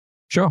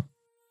Sure.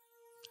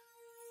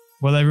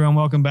 Well, everyone,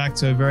 welcome back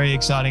to a very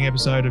exciting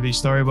episode of the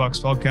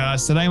Storybox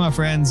podcast. Today, my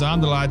friends,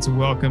 I'm delighted to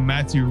welcome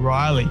Matthew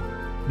Reilly.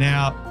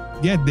 Now,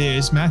 get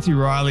this,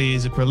 Matthew Reilly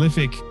is a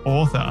prolific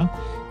author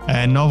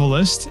and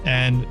novelist,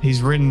 and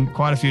he's written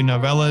quite a few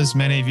novellas.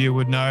 Many of you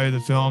would know the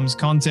films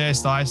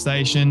Contest, Ice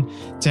Station,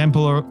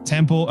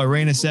 Temple,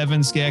 Arena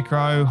 7,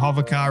 Scarecrow,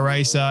 Hovercar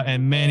Racer,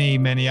 and many,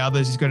 many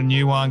others. He's got a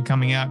new one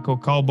coming out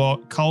called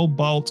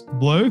Cobalt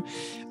Blue.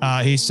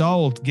 He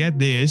sold, get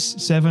this,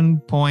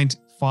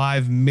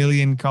 7.5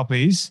 million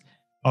copies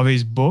of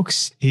his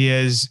books. He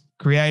has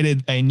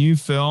created a new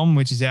film,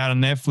 which is out on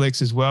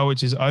Netflix as well,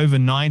 which is over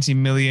 90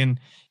 million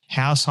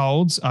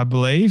households, I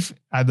believe,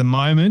 at the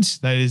moment.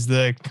 That is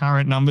the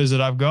current numbers that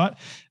I've got.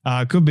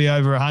 Could be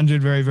over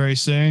 100 very, very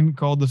soon.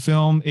 The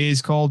film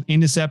is called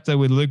Interceptor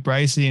with Luke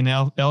Bracey and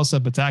Elsa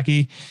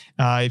Pataki.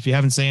 If you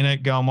haven't seen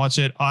it, go and watch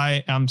it.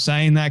 I am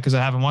saying that because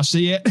I haven't watched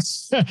it yet.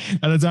 At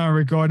the time of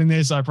recording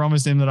this, I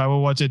promised him that I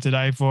will watch it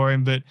today for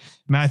him. But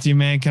Matthew,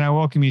 man, can I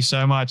welcome you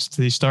so much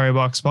to the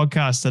Storybox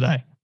podcast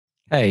today?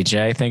 Hey,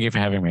 Jay. Thank you for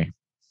having me.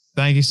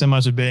 Thank you so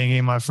much for being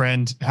here, my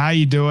friend. How are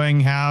you doing?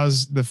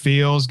 How's the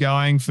feels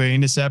going for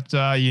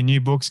Interceptor? Your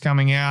new book's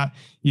coming out.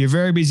 You're a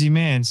very busy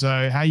man.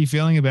 So how are you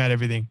feeling about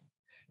everything?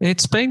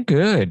 It's been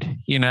good.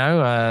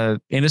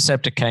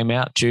 Interceptor came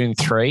out June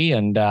 3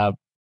 and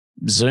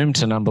zoomed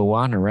to number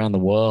 1 around the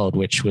world,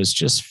 which was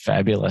just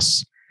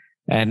fabulous.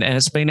 And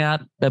it's been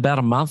out about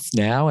a month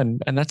now.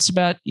 And that's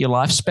about your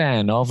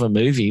lifespan of a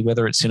movie,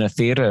 whether it's in a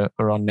theater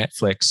or on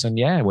Netflix. And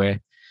yeah,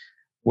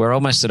 we're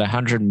almost at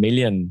 100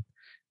 million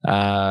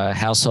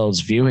households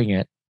viewing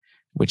it,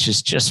 which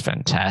is just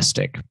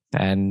fantastic.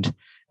 And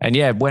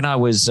yeah, when I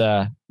was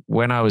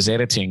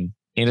editing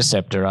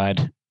Interceptor,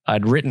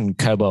 I'd written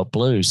Cobalt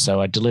Blue,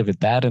 so I delivered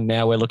that, and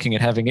now we're looking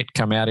at having it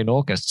come out in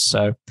August.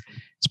 So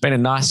it's been a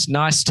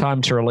nice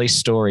time to release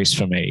stories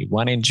for me.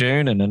 One in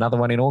June and another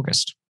one in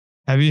August.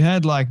 Have you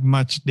had like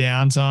much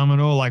downtime at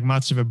all, like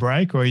much of a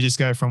break, or you just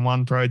go from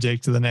one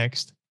project to the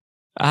next?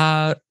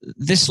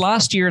 This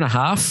last year and a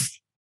half,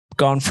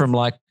 gone from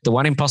like the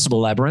One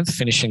Impossible Labyrinth,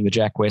 finishing the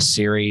Jack West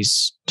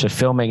series, to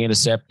filming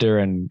Interceptor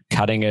and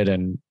cutting it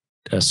and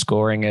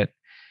scoring it,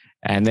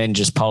 and then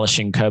just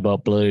polishing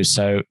Cobalt Blue.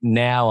 So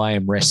now I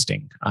am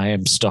resting. I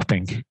am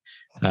stopping,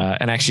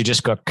 and actually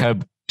just got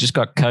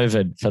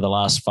COVID for the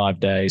last 5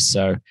 days.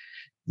 So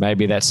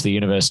maybe that's the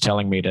universe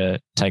telling me to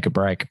take a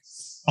break.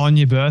 On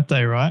your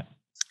birthday, right?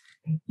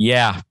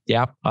 Yeah.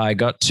 I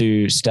got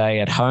to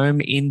stay at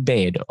home in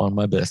bed on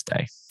my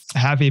birthday.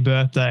 Happy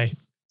birthday.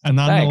 And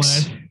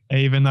nonetheless, Thanks.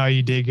 Even though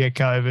you did get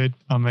COVID,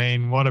 I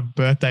mean, what a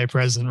birthday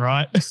present,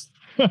 right?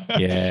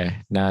 Yeah,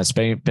 no, it's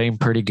been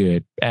pretty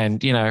good.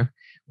 And,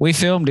 we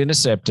filmed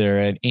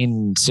Interceptor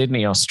in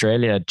Sydney,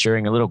 Australia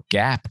during a little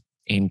gap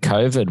in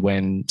COVID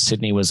when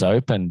Sydney was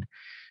open.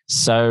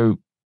 So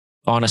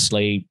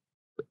honestly,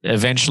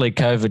 eventually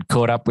COVID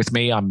caught up with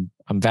me. I'm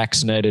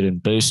vaccinated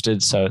and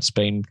boosted, so it's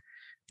been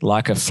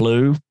like a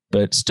flu,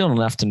 but still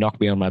enough to knock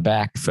me on my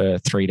back for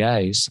 3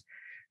 days.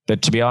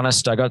 But to be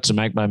honest, I got to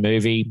make my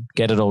movie,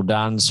 get it all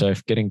done. So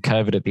if getting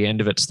COVID at the end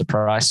of it's the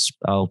price,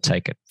 I'll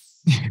take it.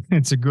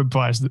 It's a good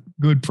price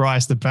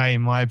to pay,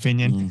 in my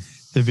opinion,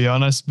 to be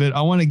honest. But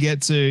I want to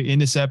get to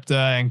Interceptor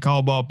and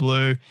Cobalt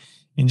Blue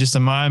in just a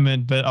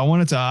moment. But I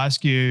wanted to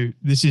ask you,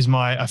 this is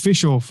my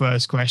official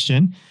first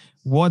question.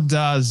 What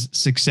does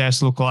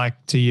success look like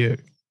to you?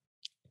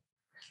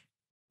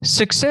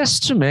 Success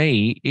to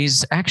me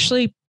is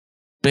actually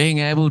being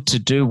able to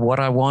do what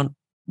I want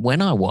when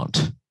I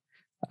want.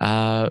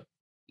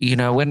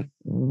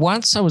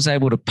 Once I was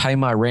able to pay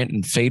my rent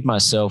and feed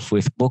myself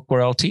with book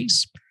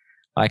royalties,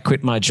 I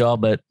quit my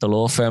job at the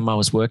law firm I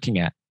was working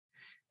at.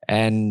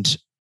 And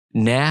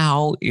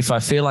now if I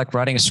feel like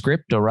writing a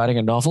script or writing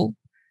a novel,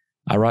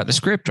 I write the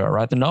script or I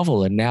write the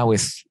novel. And now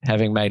with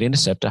having made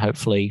Interceptor,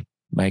 hopefully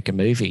make a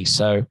movie.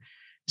 So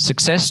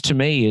success to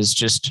me is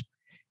just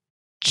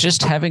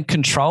having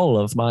control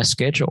of my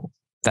schedule.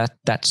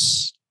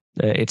 That's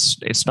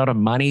it's not a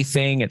money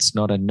thing. It's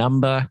not a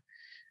number.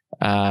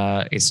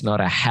 It's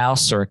not a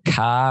house or a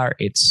car.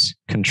 It's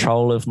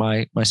control of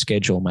my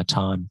schedule, my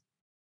time.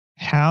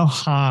 How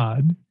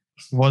hard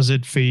was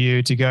it for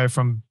you to go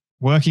from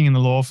working in the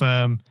law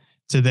firm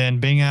to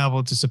then being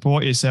able to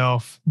support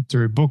yourself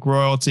through book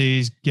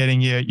royalties, getting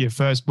your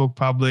first book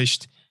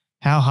published?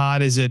 How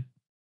hard is it,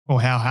 or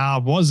how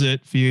hard was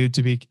it for you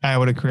to be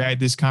able to create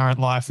this current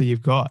life that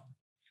you've got?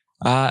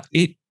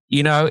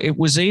 It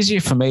was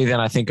easier for me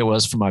than I think it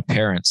was for my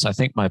parents. I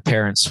think my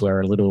parents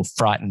were a little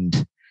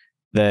frightened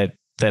that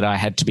I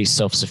had to be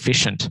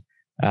self-sufficient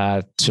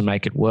to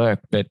make it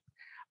work. But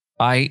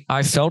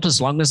I felt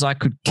as long as I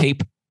could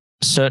keep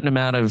a certain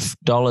amount of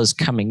dollars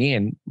coming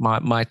in,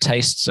 my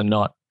tastes are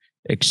not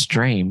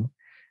extreme.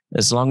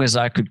 As long as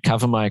I could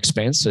cover my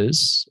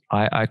expenses,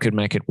 I could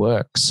make it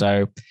work.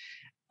 So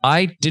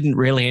I didn't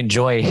really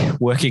enjoy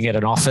working at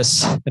an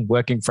office and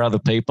working for other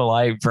people.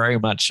 I very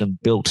much am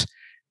built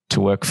to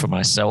work for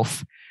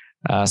myself.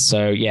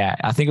 So yeah,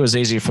 I think it was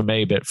easier for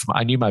me, but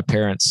I knew my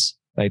parents,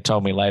 they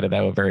told me later they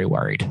were very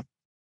worried.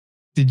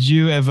 Did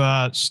you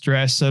ever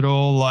stress at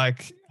all,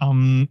 like,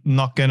 I'm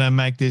not going to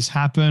make this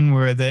happen?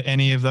 Were there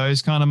any of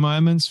those kind of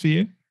moments for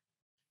you?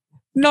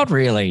 Not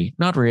really,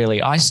 not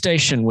really.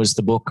 iStation was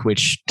the book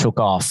which took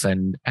off,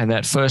 and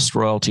that first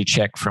royalty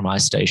check from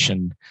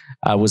iStation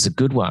was a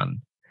good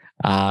one.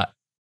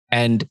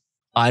 And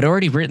I'd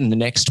already written the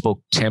next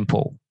book,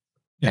 Temple,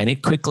 and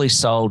it quickly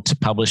sold to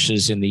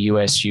publishers in the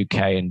US, UK,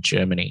 and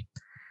Germany.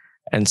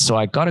 And so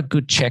I got a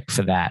good check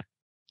for that,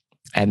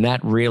 and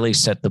that really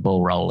set the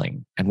ball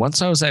rolling. And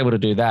once I was able to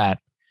do that,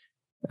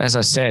 as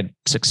I said,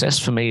 success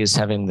for me is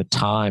having the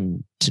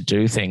time to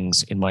do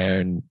things in my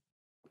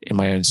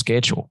own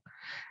schedule.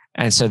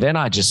 And so then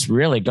I just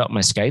really got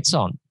my skates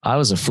on. I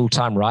was a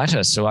full-time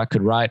writer, so I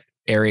could write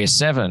Area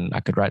 7, I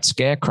could write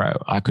Scarecrow,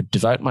 I could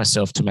devote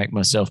myself to make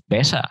myself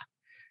better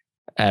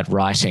at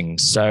writing.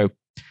 So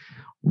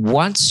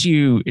once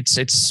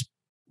it's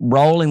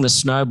rolling the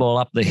snowball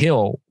up the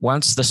hill.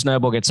 Once the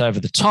snowball gets over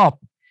the top,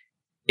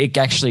 it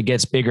actually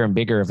gets bigger and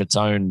bigger of its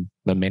own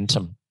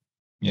momentum.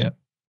 Yeah.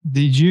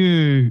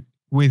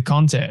 With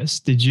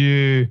Contest,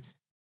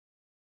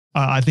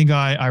 I think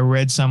I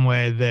read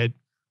somewhere that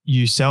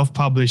you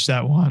self-published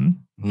that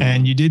one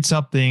and you did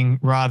something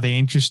rather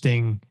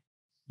interesting.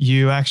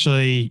 You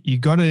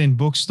got it in a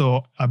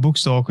bookstore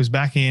because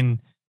back in,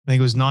 I think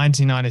it was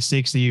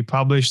 1996 that you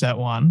published that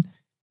one.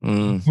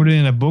 Put it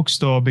in a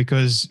bookstore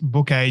because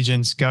book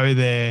agents go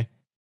there,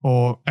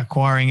 or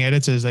acquiring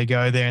editors, they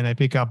go there and they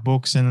pick up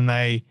books and then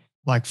they,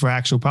 like, for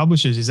actual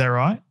publishers. Is that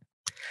right?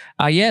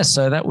 Yeah,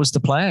 so that was the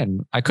plan.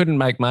 I couldn't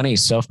make money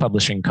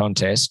self-publishing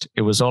Contest.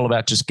 It was all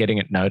about just getting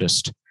it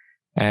noticed.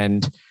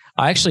 And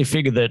I actually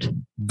figured that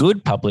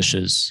good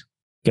publishers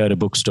go to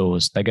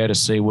bookstores. They go to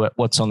see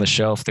what's on the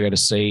shelf. They go to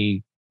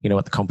see,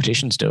 what the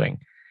competition's doing.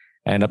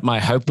 And my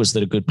hope was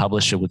that a good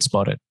publisher would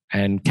spot it.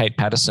 And Kate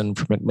Patterson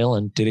from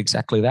Macmillan did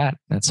exactly that.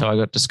 That's how I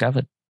got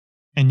discovered.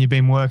 And you've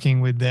been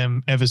working with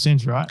them ever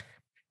since, right?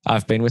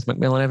 I've been with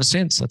Macmillan ever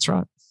since. That's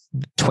right.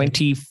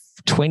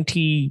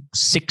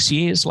 26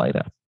 years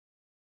later.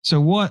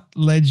 So what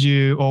led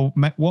you, or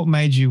what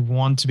made you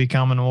want to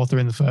become an author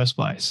in the first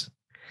place?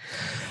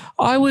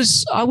 I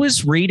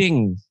was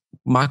reading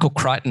Michael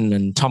Crichton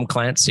and Tom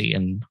Clancy,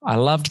 and I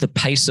loved the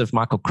pace of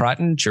Michael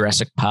Crichton,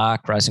 Jurassic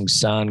Park, Rising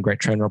Sun, Great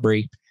Train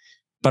Robbery.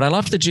 But I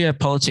loved the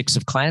geopolitics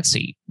of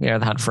Clancy, The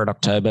Hunt for Red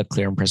October,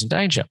 Clear and Present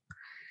Danger.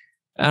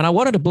 And I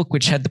wanted a book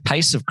which had the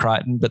pace of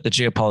Crichton, but the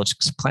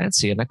geopolitics of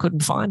Clancy, and I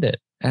couldn't find it.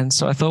 And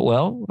so I thought,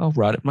 well, I'll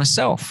write it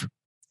myself.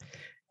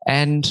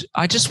 And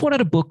I just wanted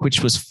a book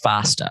which was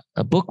faster,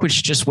 a book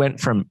which just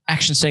went from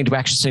action scene to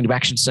action scene to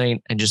action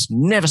scene and just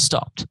never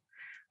stopped.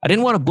 I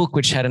didn't want a book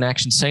which had an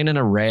action scene and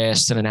a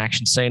rest and an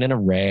action scene and a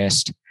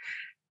rest.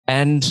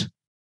 And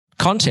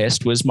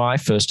Contest was my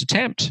first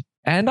attempt,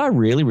 and I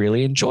really,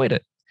 really enjoyed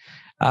it.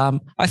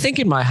 I think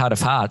in my heart of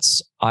hearts,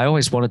 I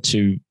always wanted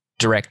to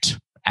direct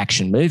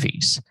action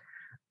movies,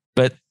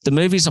 but the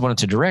movies I wanted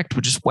to direct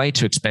were just way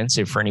too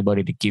expensive for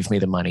anybody to give me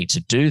the money to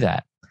do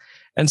that.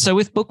 And so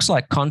with books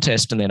like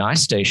Contest and then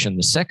iStation,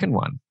 the second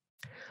one,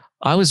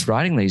 I was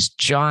writing these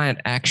giant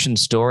action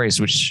stories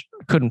which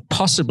I couldn't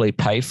possibly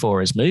pay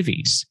for as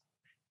movies.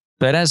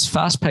 But as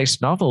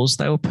fast-paced novels,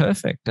 they were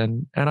perfect.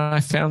 And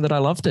I found that I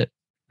loved it.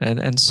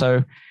 And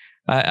so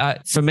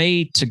for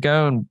me to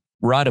go and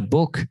write a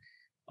book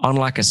on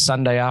like a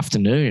Sunday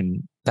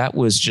afternoon, that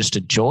was just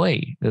a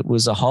joy. It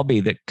was a hobby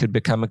that could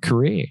become a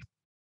career.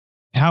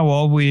 How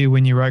old were you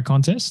when you wrote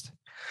Contest?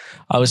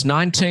 I was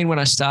 19 when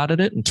I started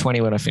it and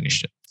 20 when I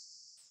finished it.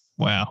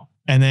 Wow.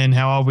 And then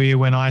how old were you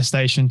when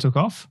iStation took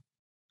off?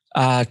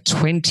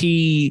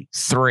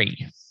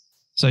 23.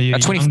 So you're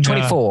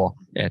 24.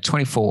 Yeah,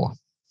 24.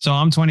 So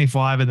I'm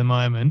 25 at the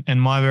moment,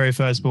 and my very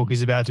first book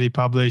is about to be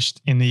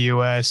published in the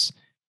US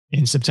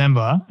in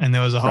September. And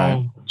there was a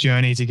whole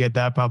journey to get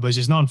that published.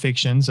 It's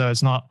nonfiction, so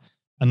it's not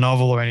a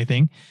novel or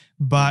anything.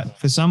 But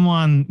for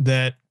someone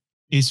that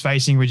is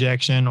facing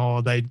rejection,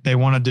 or they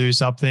want to do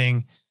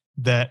something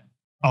that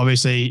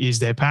obviously is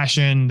their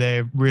passion,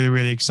 they're really,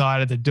 really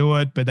excited to do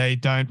it, but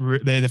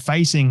they're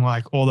facing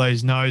like all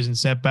those no's and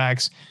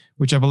setbacks,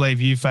 which I believe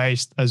you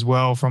faced as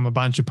well from a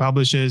bunch of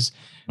publishers.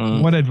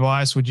 What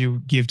advice would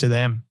you give to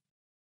them?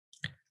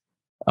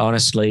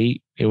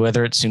 Honestly,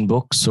 whether it's in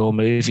books or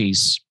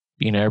movies,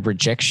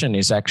 rejection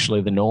is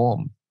actually the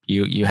norm.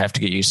 You have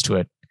to get used to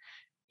it.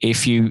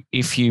 If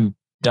you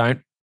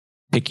don't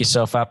pick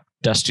yourself up,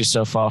 dust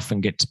yourself off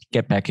and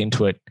get back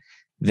into it,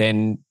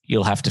 then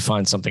you'll have to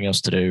find something else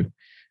to do.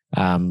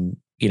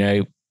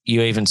 You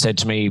even said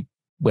to me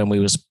when we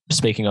was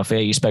speaking off air,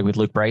 you spoke with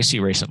Luke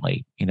Bracey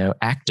recently,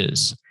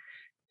 actors,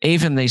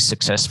 even these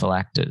successful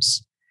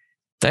actors,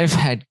 they've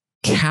had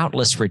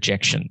countless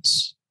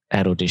rejections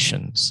at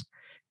auditions.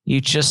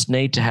 You just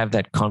need to have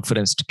that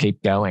confidence to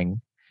keep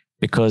going,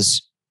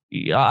 because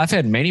I've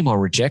had many more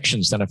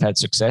rejections than I've had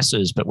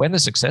successes, but when the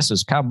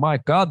successes come, my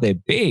God, they're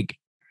big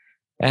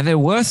and they're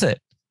worth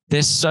it.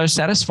 They're so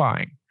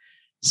satisfying.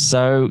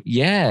 So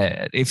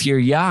yeah, if you're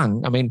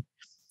young,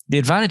 the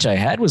advantage I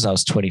had was I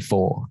was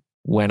 24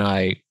 when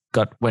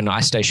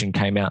iStation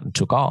came out and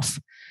took off.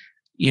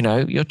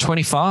 you're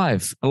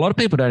 25. A lot of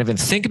people don't even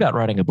think about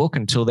writing a book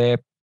until they're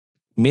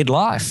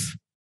midlife.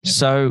 Yeah.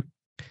 So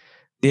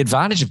the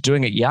advantage of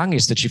doing it young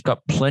is that you've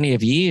got plenty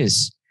of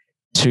years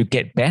to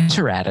get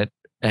better at it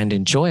and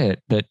enjoy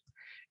it. But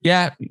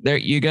yeah,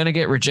 you're going to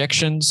get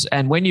rejections.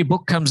 And when your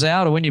book comes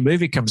out or when your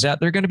movie comes out,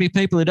 there are going to be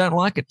people who don't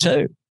like it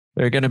too.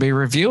 There are going to be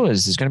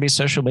reviewers. There's going to be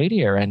social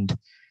media. And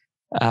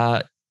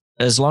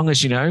as long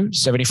as,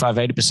 75,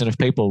 80% of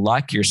people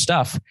like your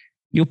stuff,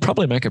 you'll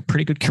probably make a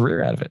pretty good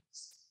career out of it.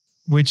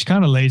 Which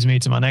kind of leads me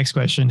to my next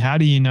question. How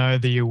do you know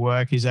that your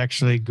work is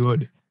actually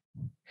good?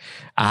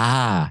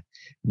 I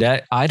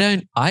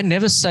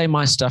never say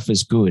my stuff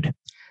is good.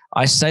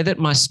 I say that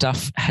my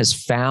stuff has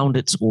found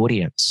its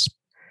audience.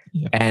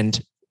 Yeah.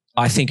 And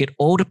I think it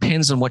all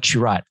depends on what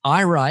you write.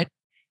 I write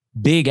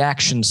big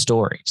action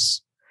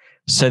stories.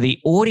 So the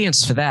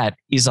audience for that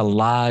is a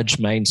large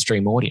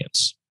mainstream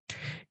audience.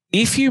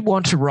 If you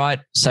want to write,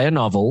 say, a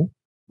novel,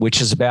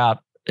 which is about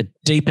a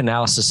deep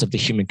analysis of the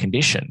human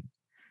condition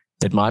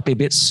that might be a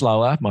bit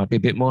slower, might be a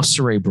bit more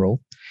cerebral,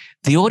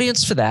 the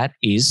audience for that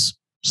is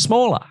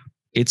smaller.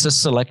 It's a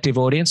selective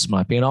audience,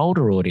 might be an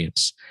older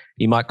audience.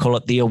 You might call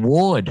it the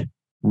award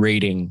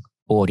reading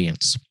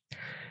audience.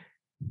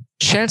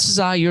 Chances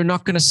are you're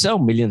not going to sell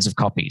millions of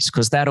copies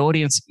because that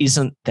audience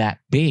isn't that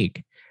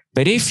big.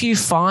 But if you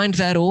find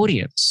that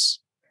audience,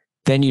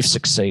 then you've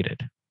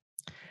succeeded.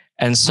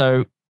 And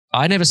so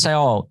I never say,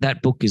 oh,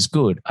 that book is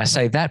good. I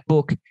say that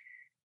book,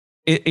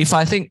 if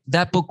I think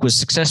that book was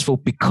successful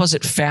because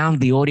it found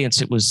the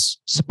audience it was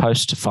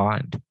supposed to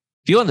find.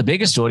 If you want the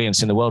biggest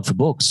audience in the world for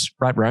books,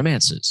 write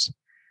romances.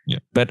 Yeah.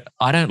 But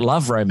I don't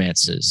love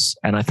romances,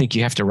 and I think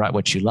you have to write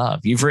what you love.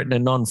 You've written a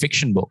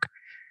non-fiction book.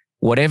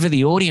 Whatever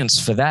the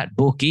audience for that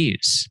book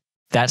is,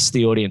 that's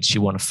the audience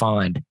you want to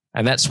find.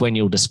 And that's when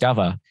you'll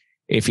discover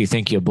if you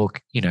think your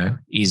book,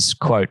 is,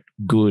 quote,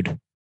 good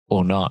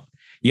or not.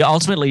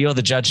 Ultimately, you're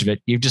the judge of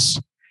it.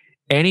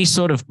 Any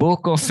sort of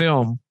book or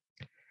film,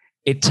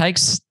 it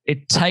takes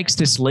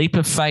this leap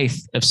of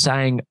faith of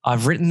saying,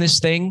 I've written this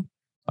thing,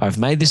 I've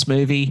made this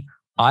movie,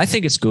 I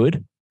think it's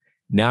good.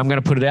 Now I'm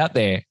going to put it out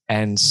there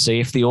and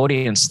see if the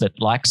audience that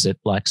likes it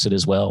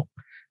as well.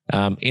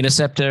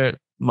 Interceptor,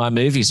 my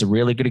movie, is a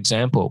really good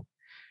example.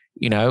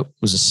 It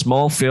was a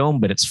small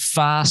film, but it's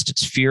fast,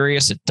 it's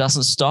furious, it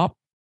doesn't stop.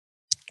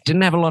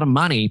 Didn't have a lot of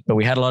money, but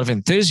we had a lot of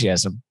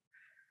enthusiasm.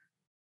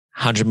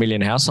 100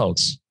 million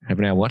households have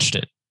now watched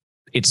it.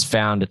 It's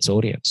found its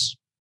audience.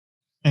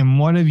 And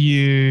what is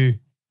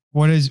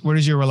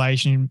your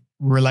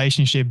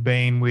relationship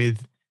been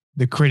with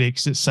the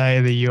critics that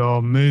say that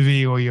your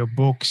movie or your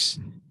books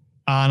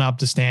aren't up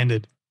to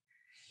standard?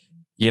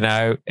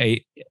 I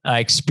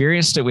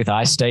experienced it with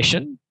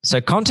iStation. So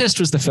Contest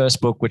was the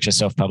first book, which I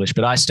self-published,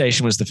 but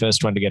iStation was the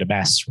first one to get a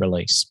mass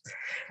release.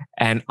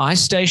 And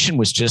iStation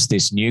was just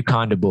this new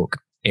kind of book.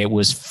 It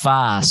was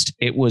fast.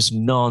 It was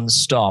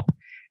nonstop.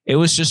 It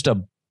was just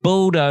a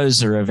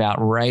bulldozer of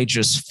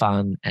outrageous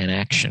fun and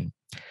action.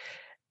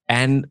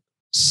 And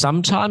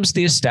sometimes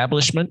the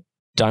establishment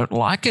don't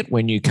like it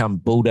when you come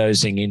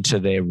bulldozing into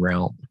their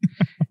realm.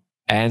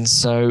 And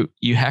so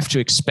you have to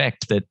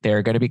expect that there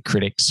are going to be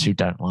critics who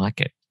don't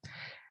like it.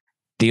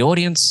 The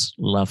audience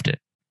loved it.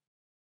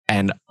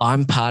 And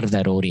I'm part of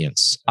that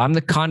audience. I'm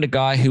the kind of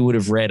guy who would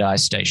have read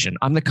iStation.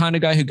 I'm the kind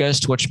of guy who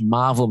goes to watch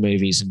Marvel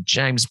movies and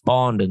James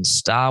Bond and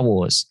Star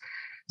Wars.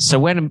 So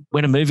when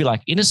a movie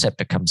like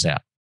Interceptor comes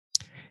out,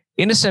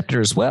 Interceptor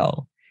as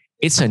well,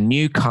 it's a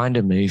new kind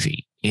of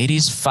movie. It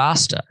is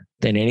faster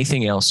than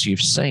anything else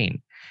you've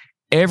seen.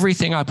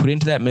 Everything I put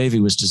into that movie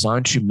was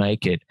designed to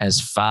make it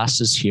as fast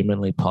as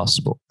humanly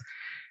possible.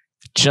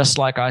 Just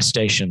like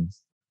iStation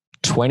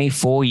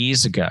 24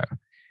 years ago,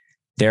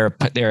 there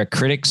are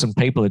critics and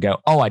people who go,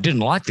 oh, I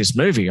didn't like this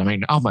movie. I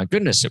mean, oh my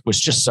goodness, it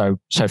was just so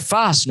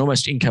fast and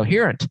almost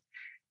incoherent.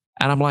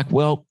 And I'm like,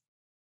 well,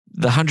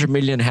 the 100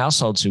 million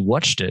households who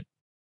watched it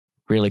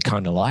really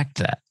kind of liked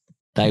that.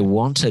 They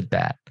wanted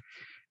that.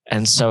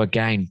 And so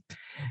again,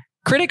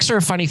 critics are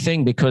a funny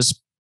thing because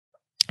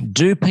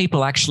do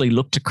people actually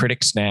look to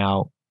critics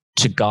now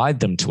to guide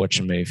them to watch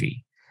a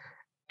movie?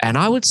 And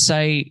I would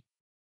say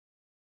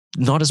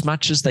not as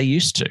much as they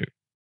used to.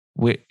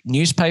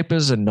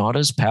 Newspapers are not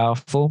as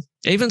powerful.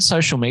 Even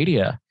social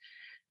media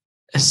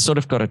has sort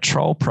of got a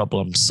troll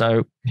problem.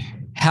 So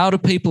how do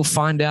people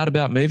find out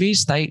about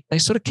movies? They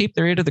sort of keep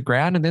their ear to the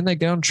ground and then they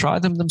go and try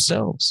them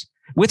themselves.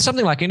 With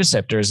something like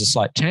Interceptor, as a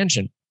slight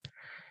tangent,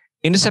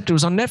 Interceptor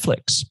was on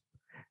Netflix.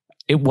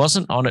 It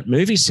wasn't on at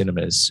movie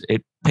cinemas.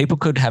 People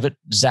could have it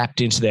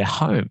zapped into their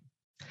home.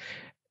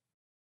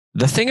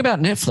 The thing about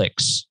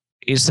Netflix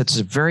is that it's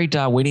a very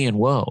Darwinian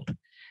world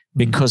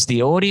because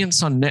the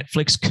audience on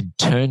Netflix can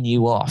turn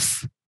you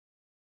off.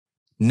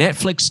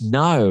 Netflix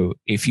know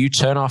if you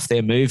turn off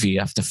their movie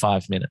after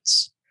 5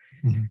 minutes.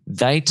 Mm-hmm.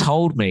 They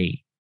told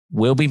me,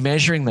 we'll be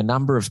measuring the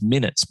number of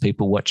minutes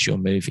people watch your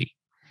movie.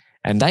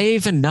 And they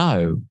even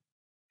know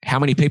how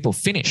many people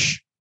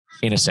finish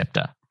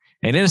Interceptor.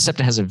 And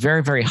Interceptor has a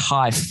very, very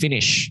high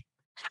finish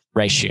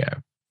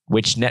ratio,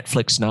 which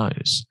Netflix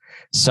knows.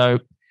 So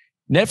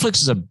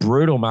Netflix is a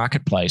brutal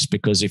marketplace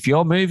because if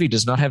your movie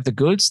does not have the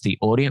goods, the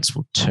audience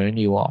will turn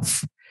you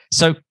off.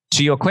 So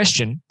to your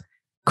question,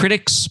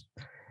 critics,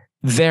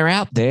 they're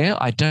out there.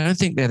 I don't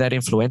think they're that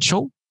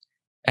influential.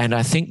 And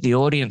I think the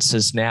audience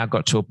has now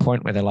got to a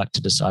point where they like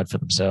to decide for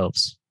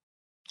themselves.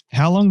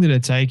 How long did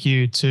it take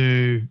you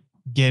to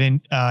get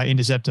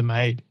Interceptor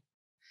made?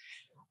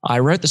 I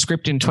wrote the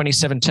script in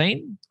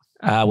 2017.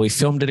 We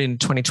filmed it in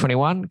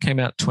 2021, came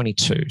out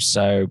 22.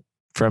 So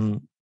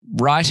from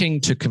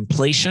writing to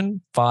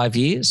completion, 5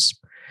 years.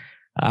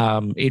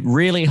 It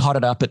really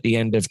hotted up at the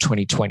end of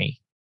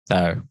 2020,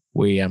 though.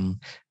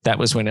 That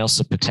was when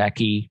Elsa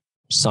Pataki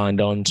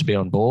signed on to be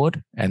on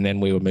board, and then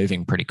we were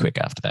moving pretty quick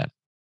after that.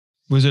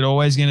 Was it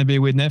always going to be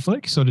with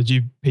Netflix, or did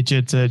you pitch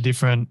it to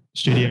different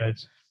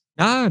studios?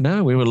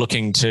 No, we were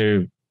looking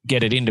to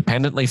get it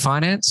independently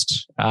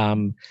financed.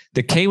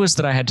 The key was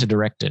that I had to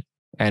direct it.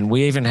 And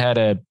we even had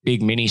a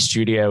big mini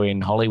studio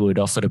in Hollywood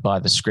offer to buy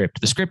the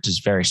script. The script is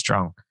very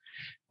strong.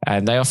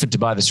 And they offered to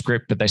buy the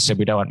script, but they said,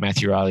 we don't want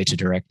Matthew Reilly to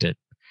direct it.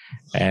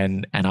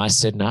 And I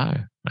said, no.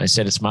 I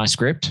said, it's my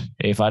script.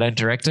 If I don't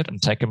direct it, I'm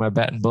taking my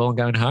bat and ball and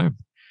going home.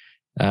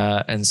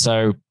 And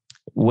so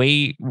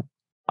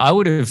I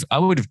would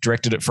have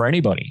directed it for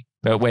anybody.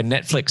 But when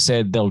Netflix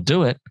said they'll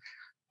do it,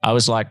 I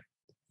was like,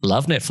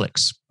 love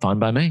Netflix. Fine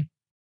by me.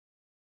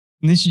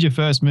 And this is your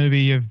first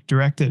movie you've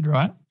directed,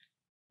 right?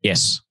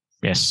 Yes.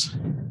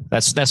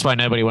 That's why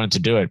nobody wanted to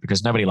do it,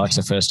 because nobody likes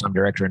a first-time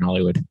director in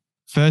Hollywood.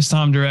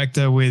 First-time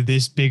director with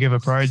this big of a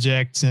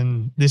project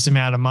and this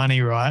amount of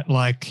money, right?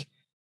 Like,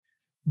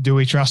 do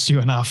we trust you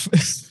enough?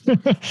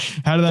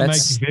 How did that make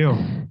you feel?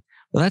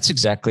 Well, that's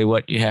exactly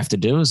what you have to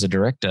do as a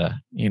director.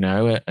 You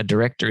know, a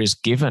director is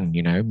given,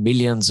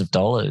 millions of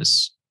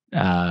dollars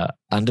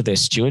under their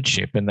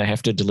stewardship, and they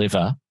have to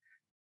deliver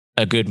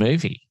a good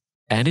movie.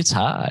 And it's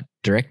hard.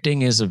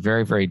 Directing is a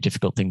very, very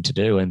difficult thing to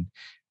do. And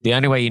the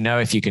only way you know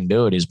if you can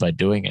do it is by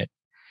doing it.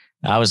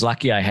 I was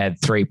lucky I had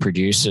 3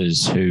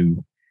 producers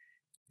who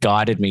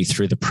guided me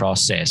through the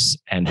process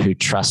and who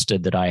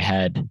trusted that I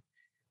had,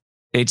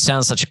 it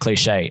sounds such a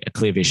cliche, a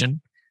clear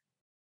vision,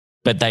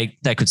 but they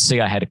could see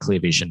I had a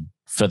clear vision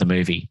for the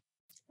movie.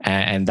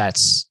 And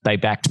they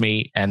backed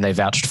me and they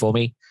vouched for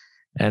me.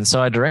 And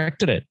so I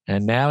directed it,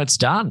 and now it's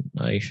done.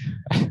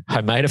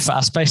 I made a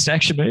fast-paced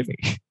action movie.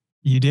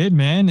 You did,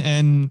 man.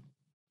 And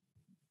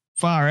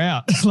far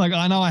out. Like,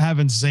 I know I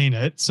haven't seen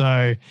it.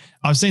 So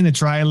I've seen the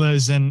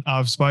trailers and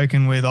I've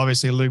spoken with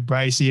obviously Luke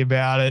Bracey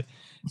about it.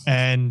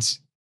 And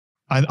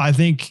I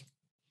think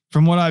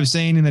from what I've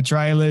seen in the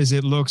trailers,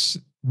 it looks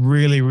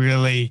really,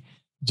 really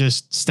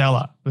just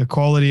stellar. The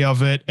quality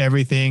of it,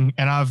 everything.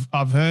 And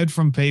I've heard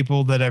from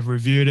people that have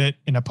reviewed it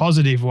in a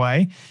positive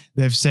way.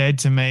 They've said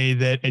to me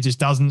that it just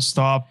doesn't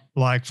stop.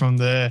 Like, from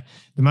the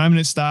moment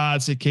it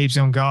starts, it keeps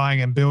on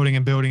going and building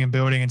and building and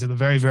building into the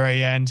very,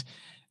 very end.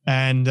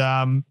 And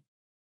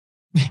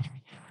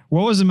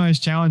what was the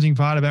most challenging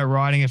part about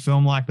writing a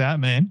film like that,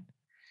 man?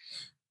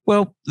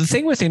 Well, the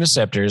thing with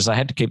Interceptor is I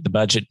had to keep the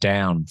budget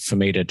down for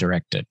me to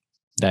direct it.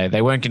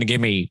 They weren't going to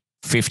give me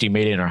 $50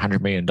 million or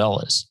 $100 million.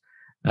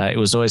 It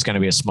was always going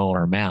to be a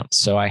smaller amount.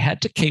 So I had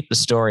to keep the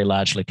story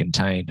largely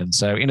contained. And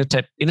so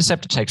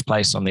Interceptor takes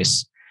place on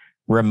this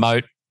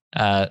remote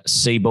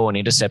seaborne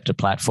interceptor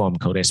platform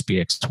called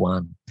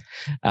SBX-1.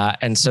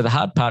 And so the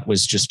hard part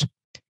was just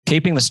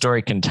keeping the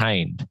story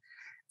contained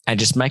and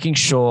just making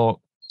sure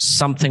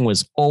something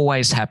was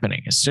always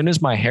happening. As soon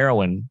as my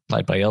heroine,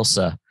 played by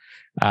Elsa,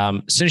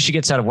 as soon as she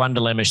gets out of one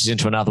dilemma, she's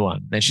into another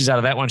one. Then she's out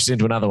of that one, she's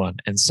into another one.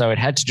 And so it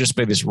had to just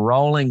be this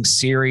rolling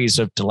series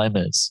of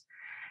dilemmas.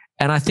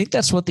 And I think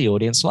that's what the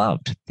audience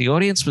loved. The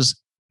audience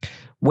was,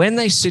 when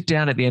they sit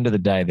down at the end of the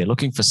day, they're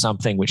looking for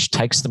something which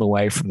takes them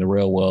away from the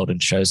real world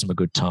and shows them a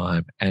good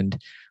time. And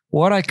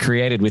what I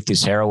created with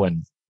this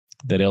heroine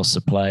that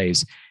Elsa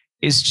plays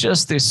is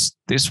just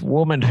this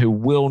woman who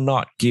will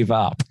not give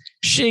up.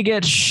 She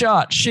gets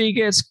shot, she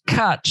gets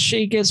cut,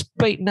 she gets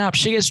beaten up,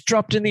 she gets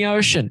dropped in the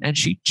ocean, and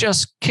she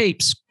just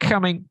keeps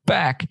coming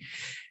back.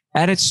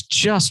 And it's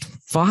just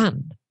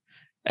fun.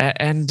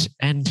 It's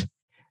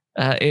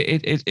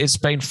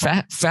been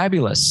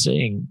fabulous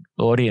seeing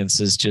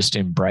audiences just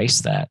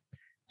embrace that.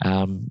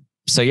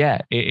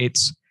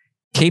 It's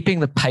keeping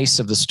the pace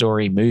of the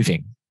story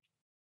moving.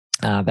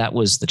 That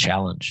was the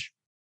challenge.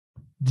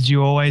 Did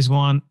you always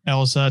want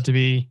Elsa to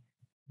be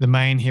the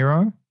main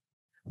hero?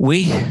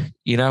 We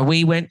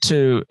went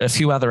to a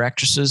few other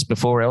actresses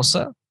before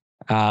Elsa.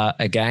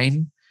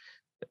 Again,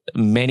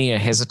 many are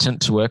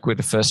hesitant to work with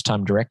a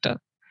first-time director,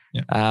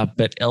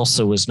 but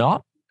Elsa was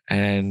not.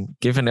 And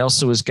given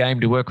Elsa was game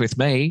to work with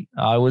me,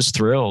 I was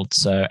thrilled.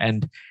 So,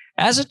 and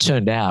as it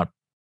turned out,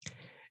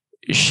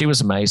 she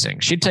was amazing.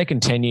 She'd taken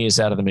 10 years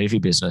out of the movie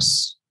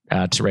business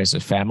to raise a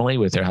family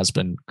with her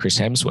husband, Chris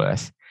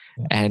Hemsworth.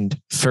 Yeah.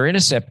 And for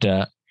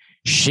Interceptor,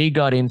 she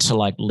got into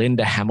like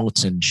Linda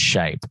Hamilton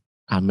shape.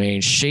 I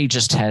mean, she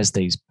just has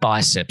these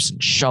biceps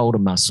and shoulder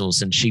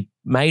muscles, and she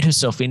made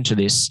herself into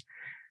this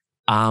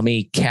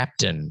army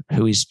captain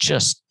who is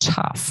just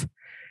tough.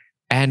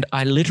 And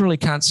I literally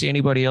can't see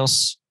anybody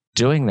else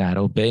doing that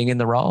or being in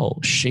the role.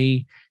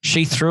 She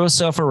threw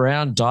herself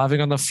around,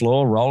 diving on the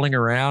floor, rolling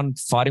around,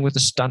 fighting with the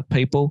stunt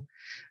people.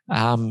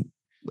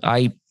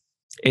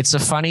 It's a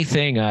funny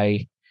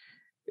thing.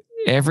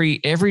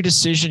 Every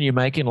decision you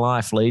make in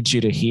life leads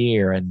you to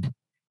here, and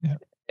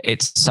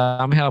it's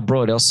somehow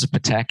brought Elsa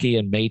Pataki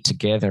and me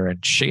together.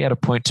 And she had a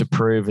point to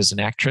prove as an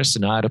actress,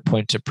 and I had a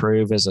point to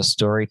prove as a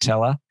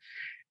storyteller,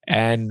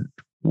 and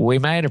we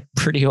made a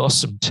pretty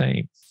awesome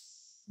team.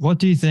 What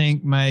do you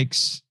think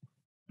makes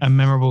a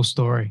memorable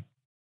story?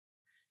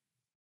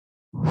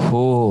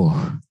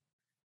 Oh,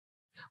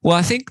 well,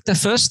 I think the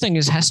first thing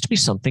has to be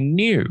something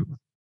new.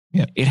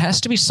 Yeah. It has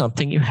to be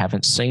something you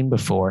haven't seen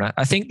before. And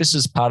I think this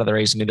is part of the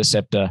reason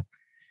Interceptor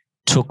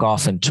took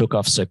off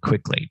so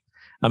quickly.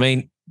 I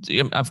mean,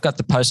 I've got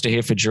the poster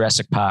here for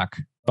Jurassic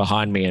Park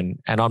behind me,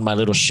 and on my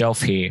little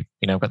shelf here,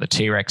 I've got the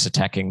T-Rex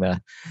attacking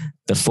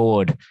the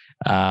Ford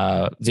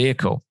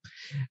vehicle.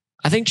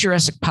 I think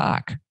Jurassic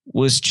Park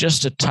was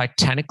just a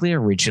titanically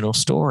original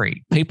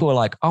story. People were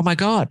like, oh my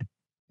God,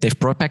 they've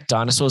brought back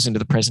dinosaurs into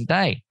the present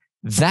day.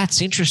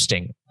 That's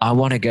interesting. I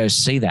want to go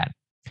see that.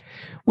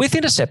 With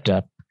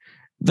Interceptor,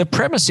 the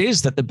premise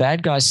is that the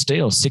bad guys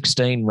steal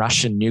 16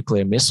 Russian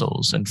nuclear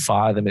missiles and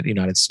fire them at the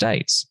United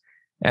States.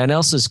 And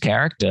Elsa's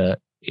character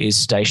is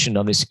stationed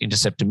on this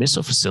Interceptor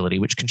missile facility,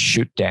 which can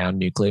shoot down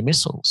nuclear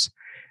missiles.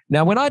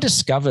 Now, when I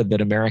discovered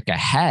that America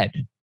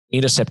had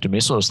Interceptor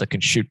missiles that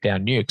can shoot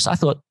down nukes, I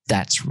thought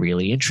that's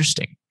really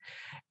interesting.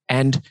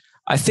 And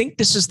I think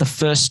this is the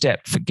first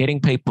step for getting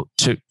people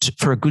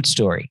for a good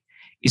story,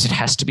 is it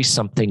has to be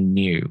something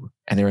new.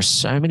 And there are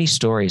so many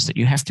stories that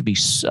you have to be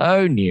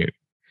so new.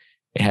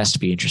 It has to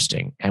be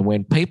interesting. And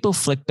when people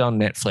flicked on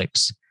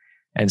Netflix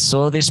and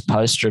saw this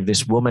poster of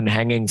this woman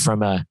hanging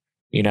from a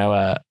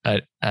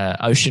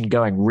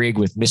ocean-going rig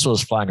with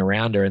missiles flying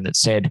around her, and that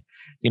said,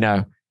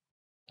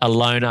 a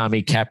lone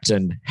army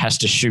captain has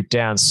to shoot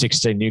down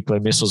 16 nuclear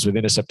missiles with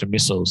Interceptor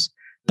missiles,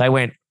 they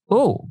went,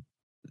 oh,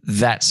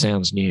 that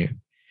sounds new.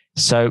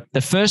 So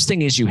the first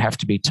thing is you have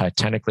to be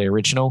titanically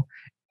original,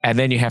 and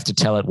then you have to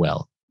tell it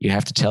well. You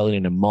have to tell it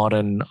in a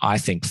modern, I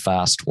think,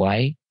 fast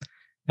way.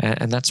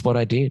 And that's what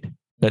I did.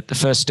 But the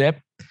first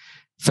step,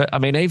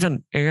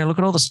 even look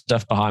at all the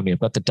stuff behind me. I've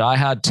got the Die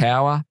Hard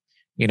Tower,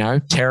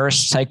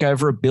 terrorists take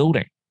over a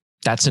building.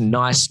 That's a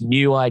nice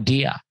new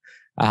idea.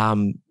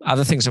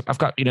 Other things, I've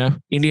got,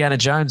 Indiana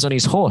Jones on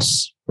his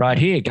horse right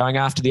here going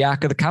after the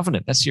Ark of the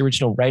Covenant. That's the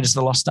original Raiders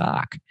of the Lost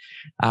Ark.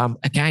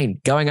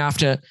 Again, going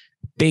after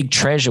big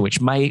treasure,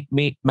 which may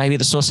be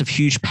the source of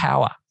huge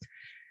power.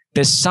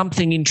 There's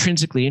something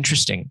intrinsically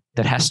interesting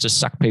that has to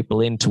suck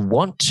people in to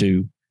want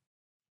to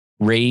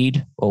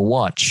read or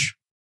watch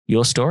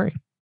your story.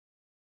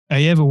 Are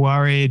you ever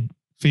worried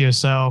for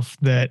yourself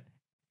that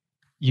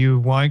you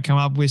won't come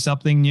up with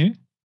something new?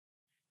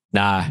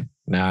 No.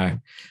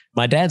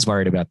 My dad's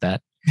worried about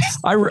that.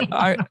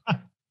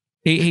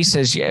 He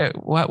says, yeah,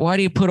 why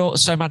do you put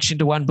so much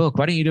into one book?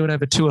 Why don't you do it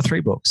over 2 or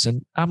 3 books?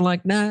 And I'm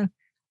like, no,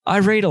 I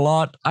read a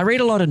lot. I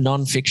read a lot of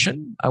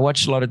nonfiction. I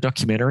watch a lot of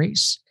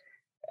documentaries,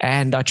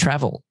 and I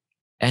travel.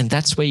 And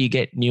that's where you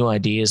get new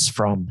ideas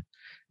from.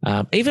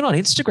 Even on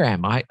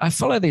Instagram, I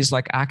follow these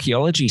like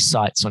archaeology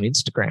sites on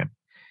Instagram,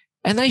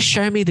 and they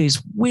show me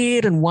these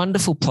weird and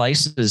wonderful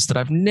places that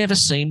I've never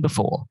seen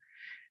before.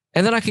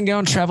 And then I can go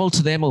and travel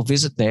to them or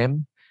visit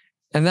them,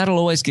 and that'll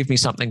always give me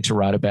something to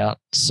write about.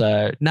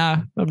 So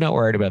no, I'm not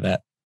worried about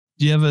that.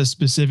 Do you have a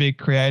specific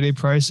creative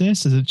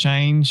process? Does it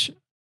change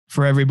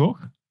for every book?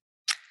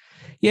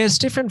 Yeah, it's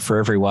different for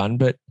everyone,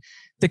 but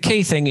the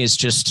key thing is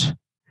just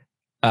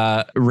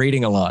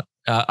reading a lot.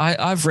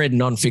 I've read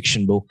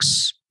nonfiction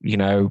books,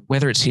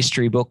 whether it's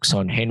history books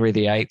on Henry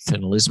VIII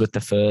and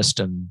Elizabeth I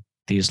and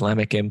the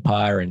Islamic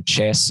Empire and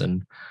chess,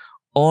 and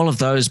all of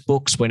those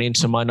books went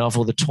into my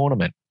novel, The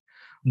Tournament.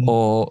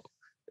 Or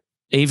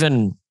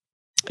even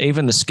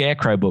the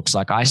Scarecrow books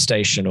like Ice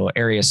Station or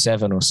Area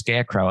 7 or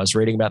Scarecrow. I was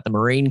reading about the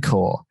Marine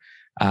Corps,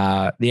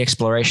 the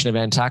exploration of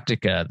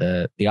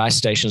Antarctica, the ice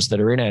stations that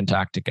are in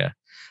Antarctica.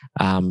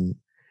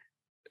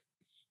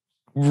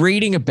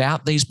 Reading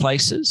about these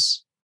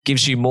places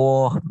gives you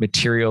more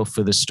material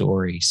for the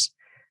stories.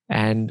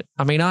 And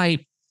I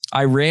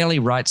rarely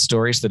write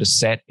stories that are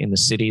set in the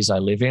cities I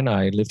live in.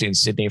 I lived in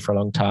Sydney for a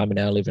long time and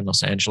now I live in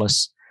Los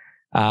Angeles.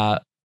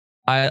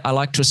 I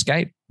like to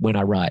escape when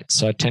I write,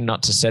 so I tend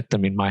not to set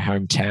them in my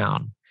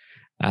hometown.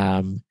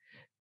 And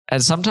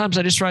sometimes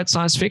I just write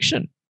science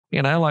fiction,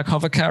 like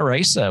Hover Car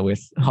Racer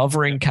with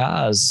hovering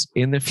cars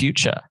in the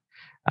future,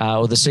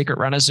 or The Secret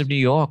Runners of New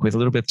York with a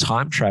little bit of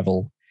time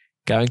travel,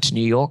 going to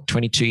New York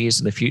 22 years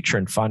in the future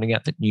and finding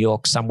out that New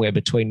York somewhere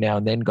between now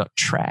and then got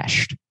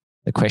trashed.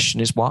 The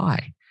question is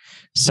why?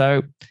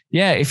 So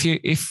yeah, if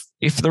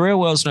the real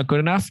world's not good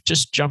enough,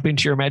 just jump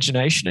into your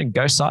imagination and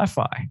go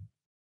sci-fi.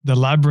 The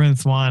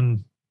Labyrinth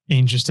one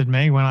interested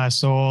me when I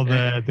saw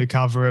the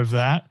cover of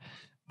that.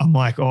 I'm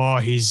like, oh,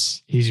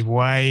 he's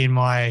way in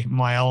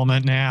my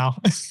element now.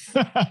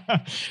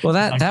 Well,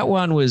 that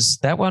one was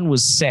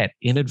set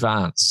in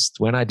advance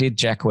when I did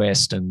Jack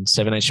West and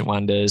Seven Ancient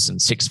Wonders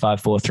and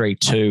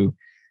 65432.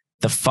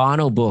 the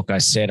final book, I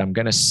said, I'm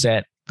going to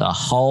set the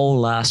whole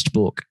last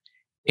book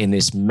in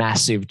this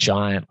massive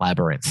giant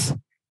labyrinth.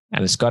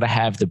 And it's got to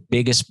have the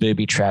biggest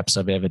booby traps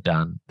I've ever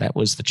done. That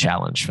was the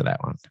challenge for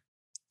that one.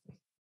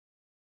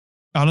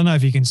 I don't know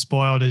if you can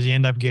spoil. Does he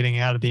end up getting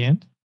out at the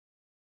end?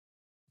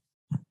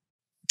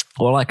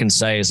 All I can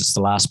say is it's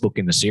the last book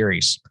in the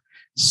series.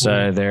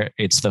 So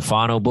it's the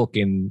final book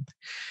in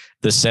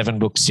the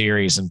 7-book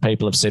series, and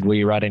people have said, "Will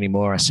you write any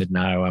more?" I said,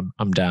 "No,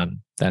 I'm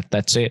done.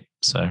 That's it."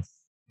 So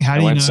how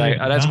do you know?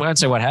 I won't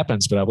say what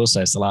happens, but I will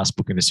say it's the last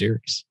book in the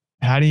series.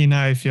 How do you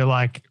know if you're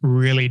like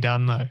really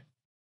done though?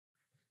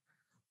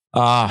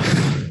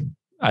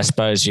 I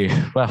suppose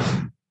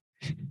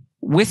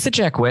with the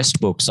Jack West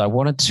books, I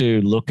wanted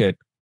to look at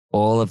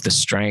all of the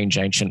strange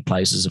ancient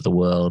places of the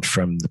world,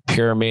 from the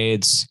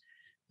pyramids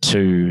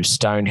to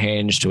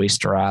Stonehenge to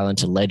Easter Island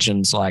to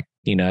legends like,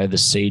 the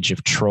Siege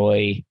of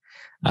Troy,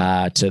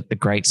 to the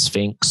Great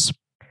Sphinx.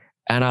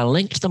 And I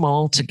linked them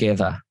all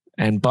together.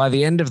 And by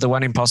the end of the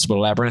One Impossible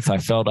Labyrinth, I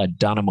felt I'd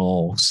done them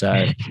all.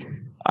 So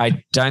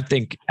I don't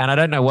think, and I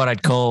don't know what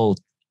I'd call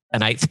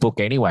an 8th book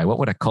anyway. What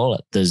would I call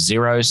it? The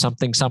 0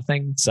 something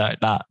something. So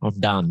I'm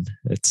done.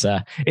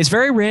 It's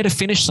very rare to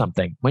finish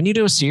something. When you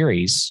do a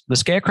series, the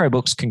Scarecrow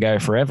books can go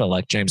forever,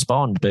 like James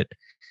Bond. But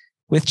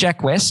with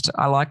Jack West,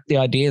 I like the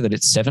idea that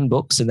it's 7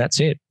 books and that's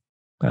it.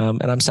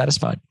 And I'm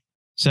satisfied.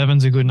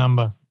 7's a good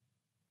number.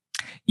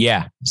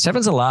 Yeah,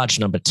 7's a large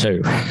number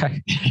too.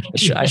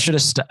 I should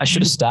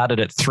have started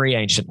at 3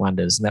 Ancient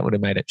Wonders, and that would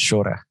have made it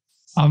shorter.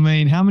 I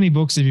mean, how many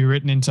books have you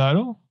written in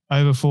total?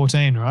 Over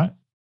 14, right?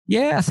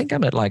 Yeah, I think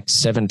I'm at like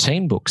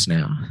 17 books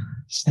now.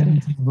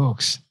 17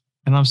 books.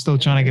 And I'm still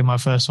trying to get my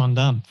first one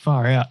done.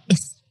 Far out.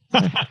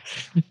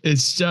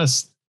 It's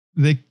just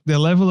the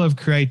level of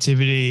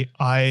creativity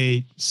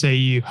I see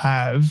you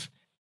have.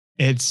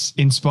 It's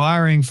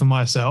inspiring for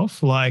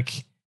myself.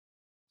 Like,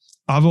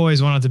 I've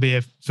always wanted to be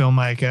a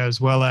filmmaker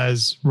as well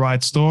as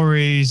write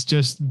stories,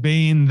 just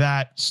be in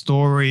that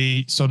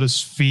story sort of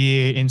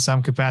sphere in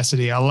some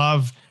capacity. I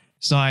love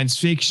science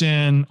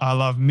fiction. I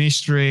love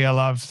mystery. I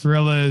love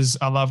thrillers.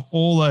 I love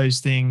all those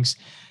things.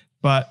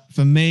 But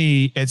for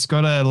me, it's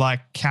got to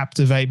like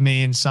captivate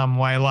me in some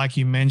way. Like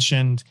you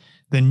mentioned,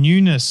 the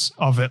newness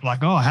of it.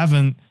 Like, oh, I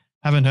haven't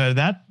heard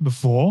that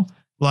before.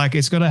 Like,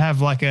 it's got to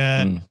have like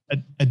a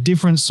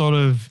different sort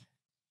of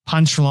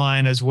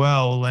punchline as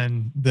well,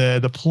 and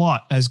the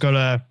plot has got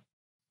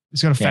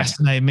to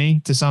fascinate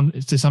me to some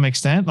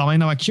extent. I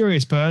mean, I'm a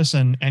curious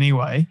person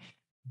anyway,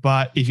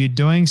 but if you're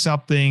doing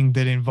something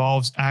that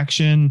involves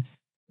action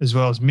as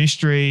well as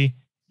mystery,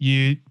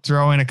 you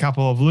throw in a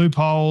couple of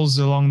loopholes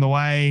along the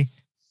way,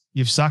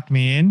 you've sucked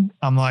me in.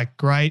 I'm like,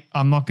 great.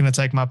 I'm not going to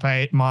take my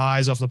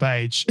eyes off the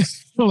page.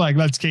 Like,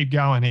 let's keep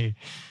going here.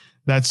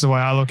 That's the way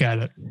I look at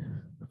it.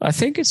 I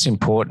think it's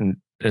important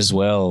as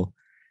well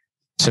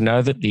to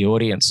know that the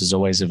audience is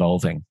always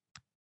evolving,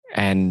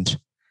 and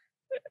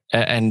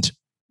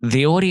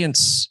the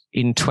audience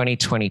in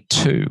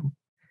 2022,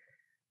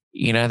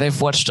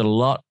 they've watched a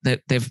lot.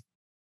 That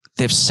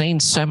they've seen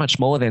so much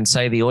more than,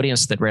 say, the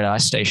audience that read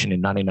Ice Station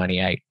in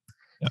 1998.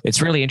 Yep.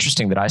 It's really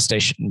interesting that Ice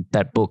Station,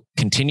 that book,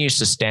 continues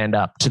to stand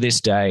up to this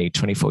day,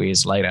 24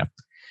 years later.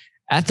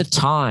 At the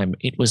time,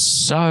 it was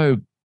so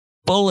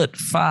bullet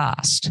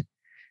fast.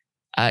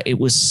 It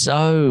was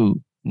so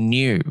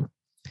new.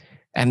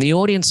 And the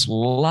audience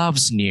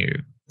loves new.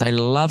 They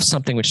love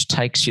something which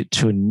takes you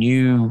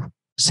to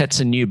sets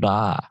a new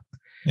bar.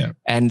 Yeah.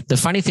 And the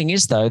funny thing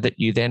is, though, that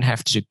you then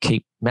have to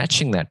keep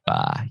matching that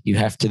bar. You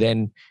have to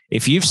then,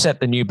 if you've set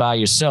the new bar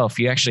yourself,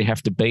 you actually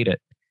have to beat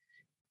it.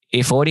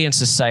 If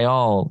audiences say,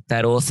 oh,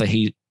 that author,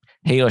 he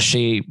or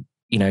she,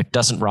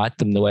 doesn't write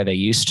them the way they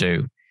used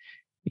to,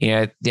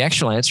 the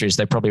actual answer is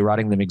they're probably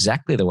writing them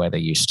exactly the way they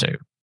used to.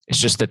 It's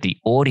just that the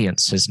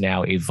audience has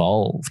now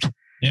evolved.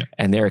 Yeah.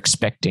 And they're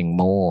expecting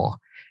more.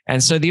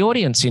 And so the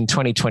audience in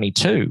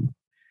 2022,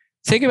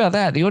 think about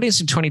that. The audience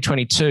in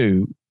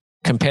 2022,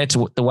 compared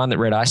to the one that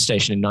read Ice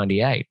Station in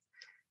 98,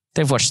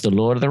 they've watched the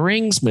Lord of the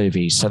Rings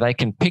movies, so they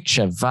can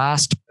picture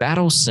vast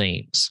battle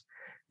scenes.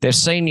 They've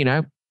seen,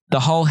 the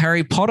whole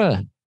Harry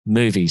Potter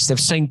movies. They've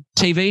seen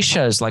TV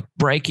shows like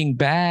Breaking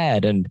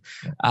Bad and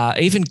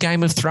even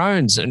Game of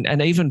Thrones,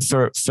 and even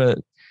for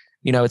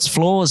its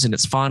flaws in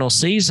its final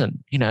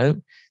season.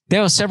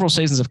 There were several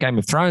seasons of Game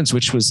of Thrones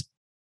which was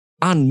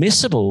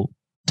unmissable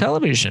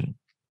television.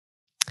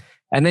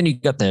 And then you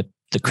got the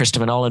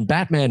Christopher Nolan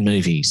Batman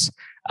movies,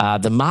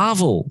 the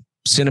Marvel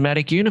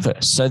Cinematic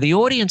Universe. So the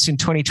audience in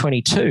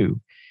 2022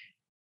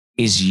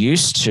 is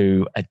used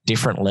to a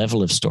different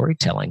level of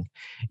storytelling.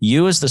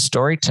 You as the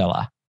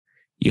storyteller,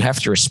 you have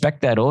to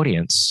respect that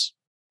audience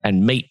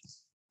and meet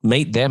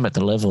them at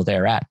the level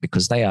they're at,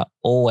 because they are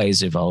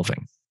always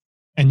evolving.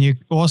 And you're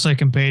also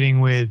competing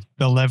with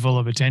the level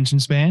of attention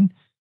span.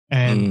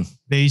 And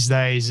these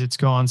days it's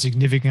gone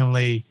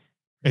significantly,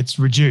 it's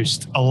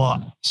reduced a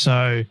lot.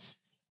 So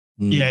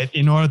yeah,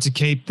 in order to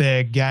keep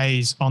their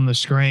gaze on the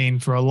screen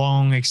for a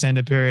long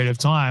extended period of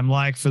time,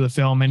 like for the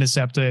film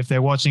Interceptor, if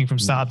they're watching from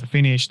start to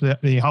finish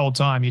the whole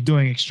time, you're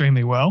doing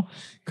extremely well,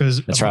 because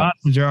the vast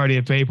majority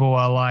of people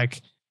are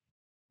like,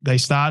 they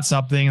start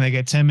something, they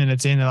get 10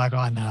 minutes in, they're like,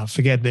 oh no,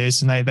 forget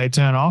this. And they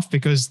turn off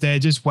because they're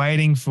just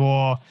waiting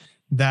for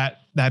that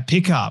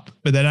pickup,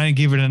 but they don't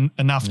give it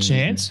enough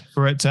chance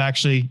for it to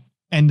actually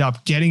end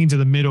up getting into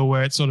the middle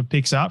where it sort of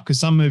picks up. Because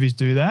some movies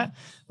do that.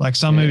 Like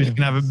some movies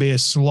can have it be a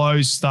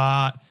slow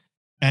start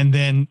and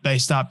then they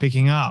start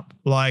picking up.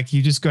 Like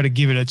you just got to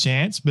give it a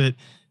chance. But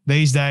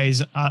these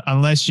days,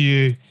 unless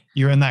you're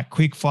in that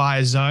quick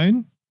fire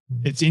zone,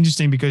 it's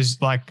interesting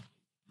because like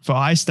for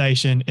Ice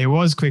Station, it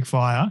was quick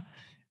fire.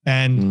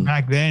 And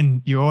back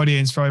then, your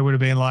audience probably would have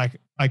been like,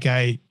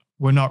 okay,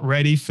 we're not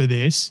ready for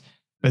this.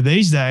 But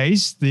these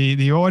days,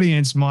 the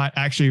audience might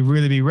actually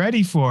really be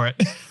ready for it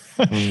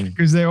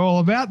because they're all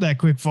about that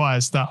quick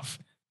fire stuff.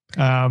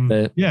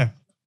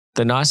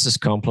 The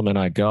nicest compliment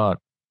I got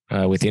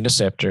with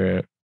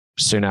Interceptor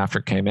soon after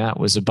it came out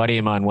was a buddy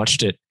of mine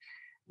watched it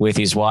with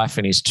his wife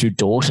and his two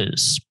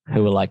daughters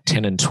who were like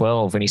 10 and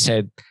 12. And he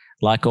said,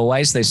 like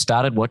always, they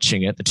started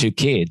watching it, the two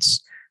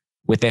kids,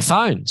 with their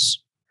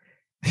phones.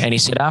 And he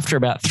said after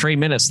about 3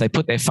 minutes, they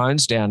put their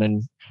phones down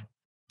and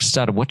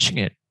started watching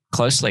it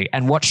closely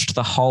and watched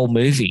the whole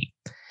movie.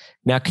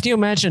 Now, can you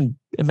imagine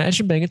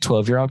being a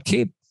 12-year-old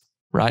kid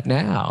right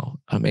now?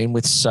 I mean,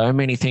 with so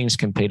many things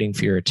competing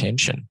for your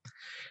attention.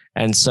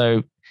 And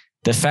so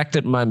the fact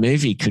that my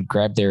movie could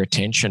grab their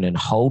attention and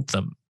hold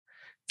them,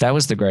 that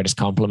was the greatest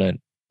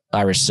compliment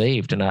I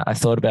received. And I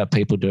thought about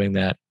people doing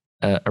that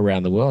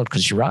around the world,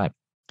 because you're right.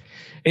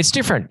 It's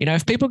different. You know,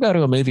 if people go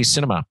to a movie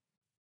cinema,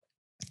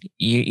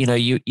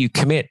 you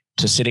commit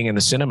to sitting in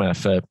the cinema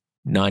for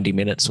 90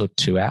 minutes or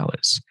 2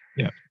 hours.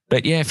 Yeah.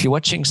 But yeah, if you're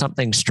watching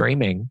something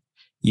streaming,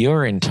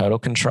 you're in total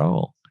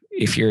control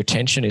if your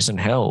attention isn't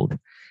held.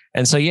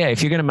 And so, yeah,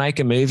 if you're going to make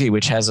a movie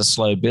which has a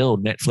slow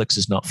build, Netflix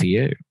is not for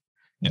you.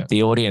 Yeah.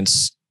 The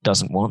audience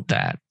doesn't want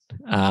that.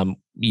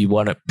 You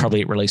want to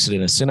probably release it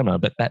in a cinema,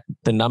 but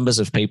the numbers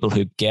of people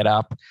who get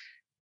up,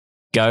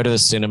 go to the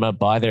cinema,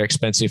 buy their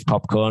expensive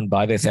popcorn,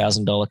 buy their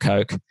 $1,000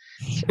 Coke,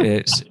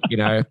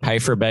 pay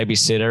for a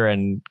babysitter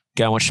and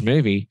go and watch a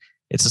movie,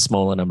 it's a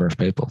smaller number of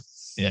people.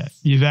 Yeah.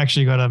 You've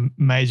actually got a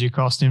major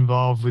cost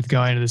involved with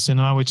going to the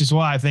cinema, which is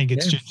why I think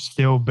it should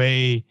still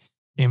be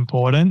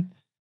important.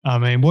 I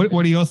mean, what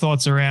are your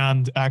thoughts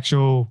around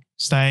actual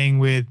staying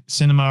with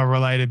cinema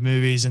related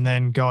movies and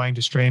then going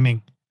to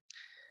streaming?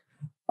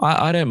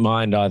 I don't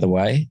mind either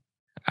way.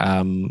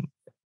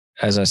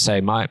 As I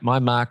say, my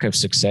mark of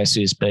success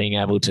is being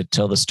able to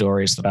tell the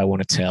stories that I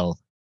want to tell.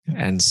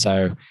 And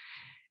so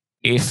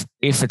if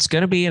it's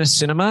going to be in a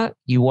cinema,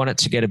 you want it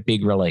to get a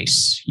big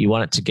release. You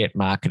want it to get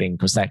marketing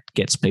because that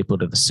gets people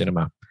to the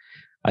cinema.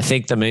 I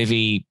think the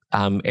movie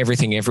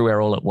Everything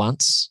Everywhere All at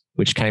Once,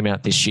 which came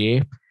out this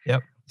year,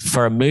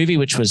 for a movie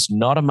which was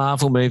not a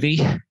Marvel movie,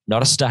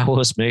 not a Star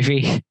Wars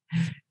movie,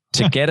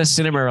 to get a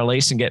cinema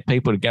release and get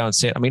people to go and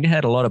see it. I mean, it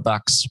had a lot of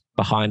bucks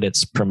behind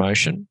its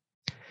promotion.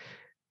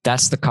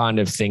 That's the kind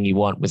of thing you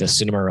want with a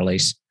cinema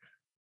release.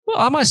 Well,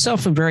 I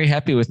myself am very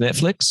happy with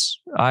Netflix.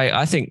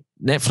 I think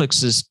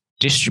Netflix's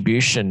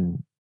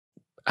distribution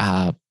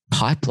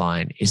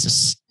pipeline is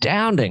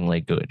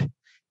astoundingly good.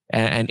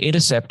 And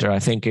Interceptor, I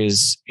think,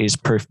 is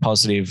proof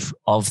positive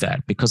of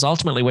that, because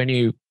ultimately when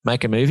you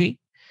make a movie,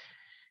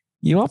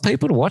 you want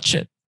people to watch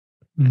it.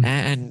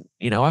 And,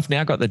 I've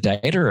now got the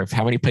data of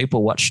how many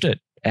people watched it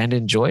and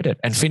enjoyed it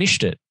and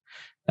finished it.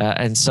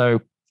 And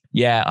so,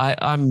 yeah,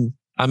 I'm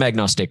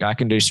agnostic. I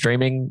can do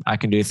streaming. I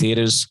can do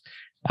theaters.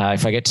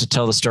 If I get to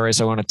tell the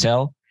stories I want to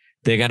tell,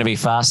 they're going to be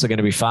fast. They're going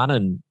to be fun.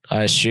 And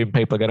I assume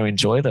people are going to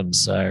enjoy them.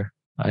 So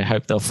I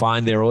hope they'll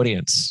find their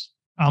audience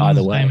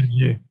either way.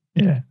 You.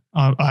 Yeah,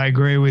 I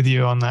agree with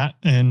you on that.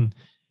 And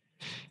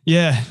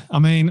yeah, I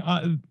mean,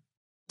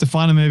 to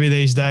find a movie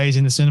these days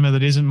in the cinema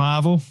that isn't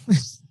Marvel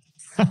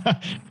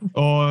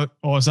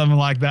or something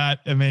like that,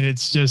 I mean,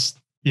 it's just,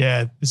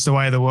 yeah, it's the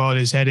way the world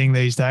is heading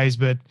these days.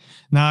 But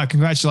no,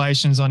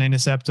 congratulations on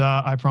Interceptor.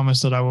 I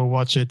promise that I will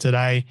watch it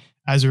today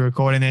as we're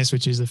recording this,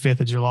 which is the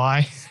 5th of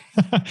July.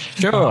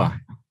 Sure.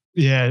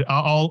 Yeah,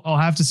 I'll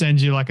have to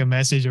send you like a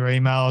message or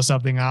email or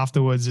something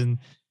afterwards and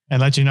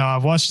let you know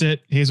I've watched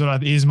it. Here's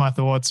my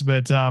thoughts.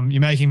 But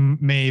you're making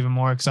me even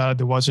more excited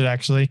to watch it,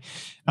 actually.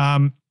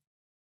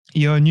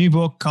 Your new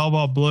book,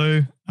 Cobalt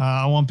Blue,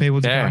 I want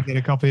people to go and get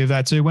a copy of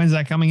that too. When's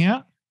that coming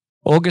out?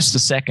 August the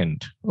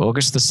 2nd.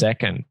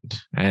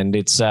 And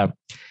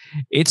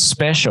it's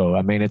special.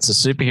 I mean, it's a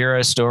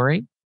superhero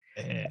story.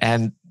 Yeah.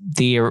 And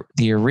the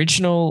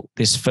original,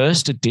 this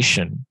first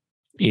edition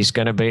is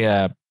going to be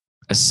a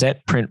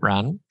set print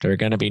run. There are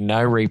going to be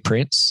no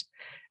reprints,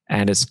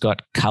 and it's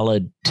got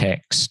colored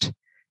text.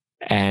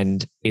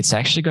 And it's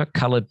actually got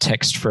colored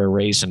text for a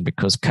reason,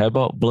 because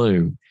Cobalt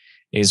Blue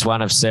is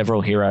one of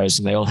several heroes,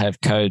 and they all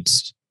have code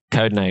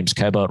names: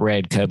 Cobalt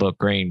Red, Cobalt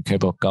Green,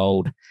 Cobalt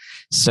Gold.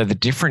 So the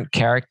different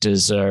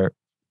characters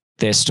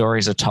their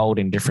stories are told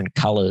in different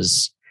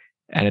colors,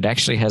 and it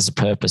actually has a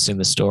purpose in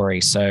the story.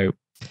 So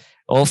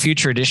All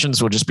future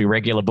editions will just be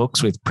regular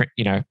books with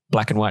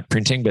black and white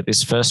printing, but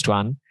this first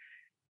one,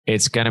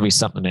 it's going to be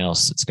something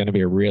else. It's going to be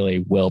a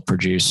really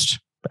well-produced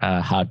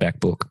hardback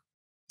book.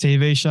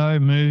 TV show,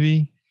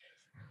 movie?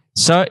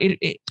 So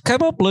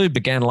Cobalt Blue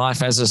began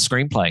life as a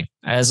screenplay,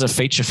 as a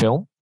feature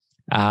film.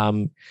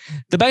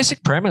 The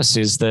basic premise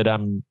is that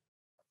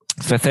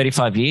for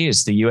 35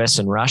 years, the US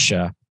and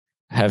Russia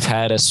have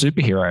had a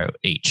superhero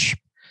each,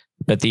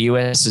 but the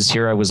US's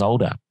hero was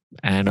older.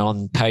 And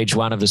on page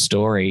 1 of the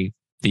story,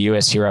 the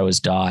US hero has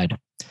died.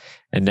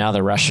 And now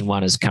the Russian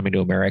one is coming to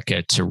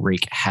America to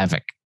wreak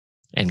havoc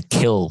and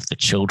kill the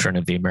children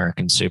of the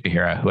American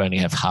superhero who only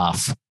have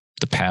half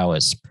the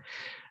powers.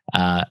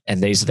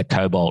 And these are the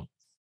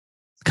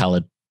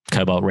cobalt-colored,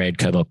 cobalt red,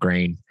 cobalt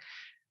green.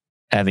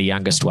 And the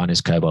youngest one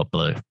is cobalt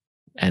blue.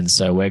 And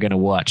so we're going to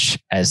watch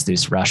as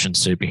this Russian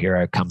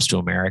superhero comes to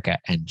America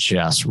and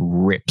just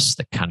rips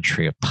the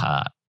country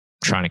apart,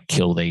 trying to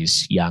kill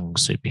these young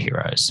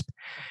superheroes.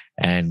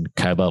 And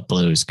cobalt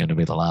blue is going to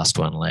be the last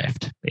one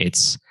left.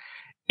 It's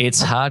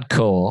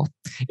hardcore.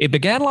 It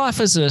began life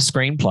as a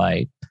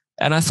screenplay,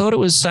 and I thought it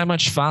was so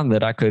much fun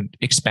that I could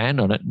expand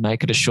on it and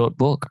make it a short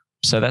book.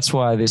 So that's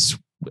why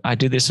I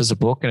did this as a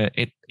book, and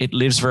it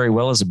lives very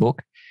well as a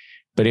book.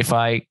 But if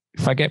I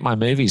get my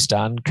movies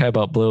done,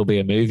 Cobalt Blue will be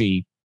a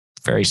movie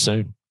very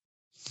soon.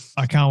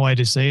 I can't wait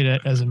to see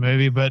it as a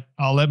movie, but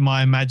I'll let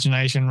my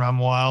imagination run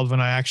wild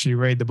when I actually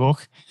read the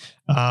book.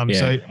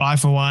 So I,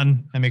 for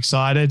one, am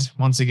excited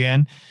once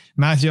again.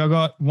 Matthew, I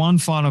got one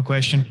final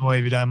question for you,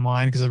 if you don't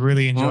mind, because I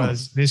really enjoyed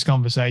this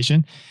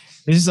conversation.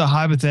 This is a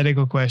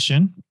hypothetical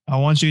question. I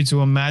want you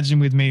to imagine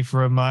with me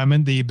for a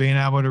moment that you've been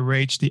able to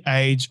reach the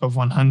age of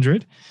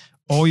 100.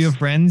 All your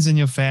friends and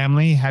your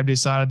family have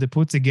decided to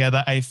put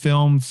together a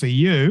film for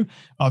you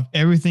of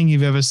everything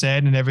you've ever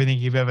said and everything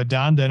you've ever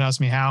done. Don't ask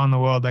me how in the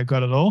world they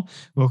got it all.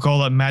 We'll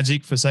call it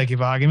magic for sake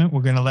of argument.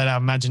 We're going to let our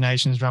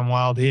imaginations run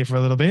wild here for a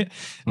little bit.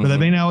 But they've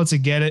been able to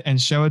get it and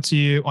show it to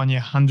you on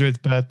your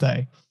 100th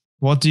birthday.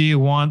 What do you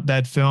want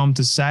that film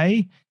to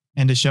say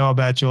and to show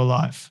about your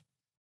life?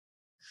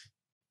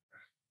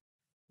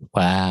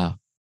 Wow.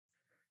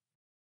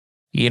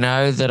 You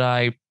know, that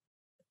I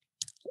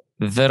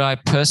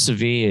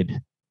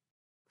persevered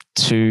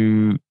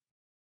to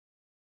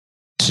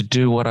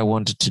do what I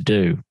wanted to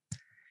do.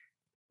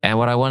 And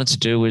what I wanted to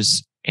do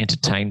was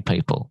entertain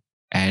people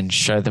and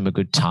show them a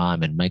good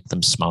time and make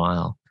them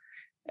smile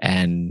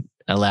and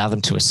allow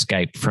them to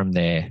escape from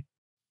their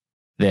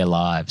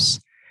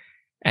lives.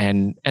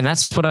 And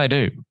that's what I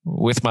do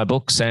with my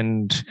books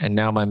and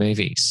now my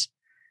movies.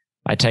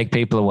 I take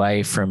people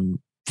away from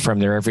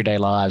their everyday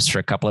lives for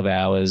a couple of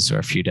hours or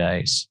a few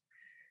days.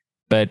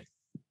 But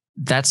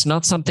that's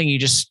not something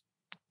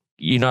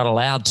you're not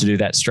allowed to do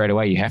that straight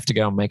away. You have to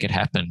go and make it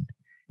happen.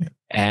 Yeah.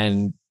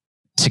 And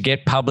to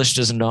get published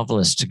as a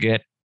novelist, to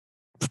get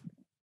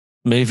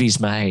movies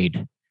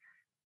made,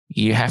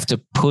 you have to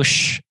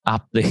push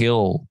up the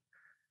hill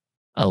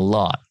a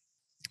lot.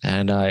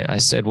 And I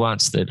said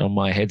once that on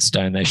my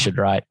headstone, they should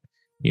write,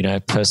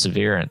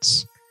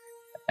 perseverance.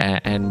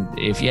 And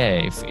if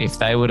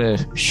they were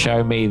to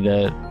show me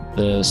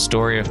the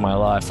story of my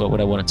life, what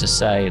would I want it to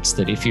say? It's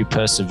that if you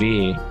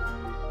persevere,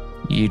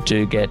 you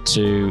do get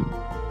to,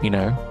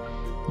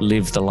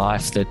 live the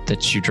life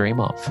that you dream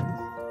of.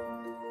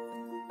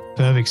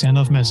 Perfect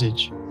send-off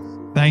message.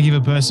 Thank you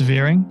for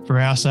persevering for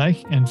our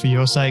sake and for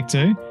your sake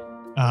too.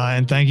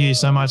 And thank you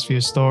so much for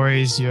your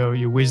stories,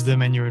 your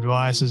wisdom and your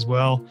advice as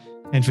well.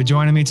 And for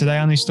joining me today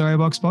on the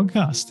Storybox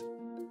podcast.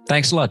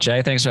 Thanks a lot,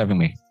 Jay. Thanks for having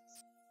me.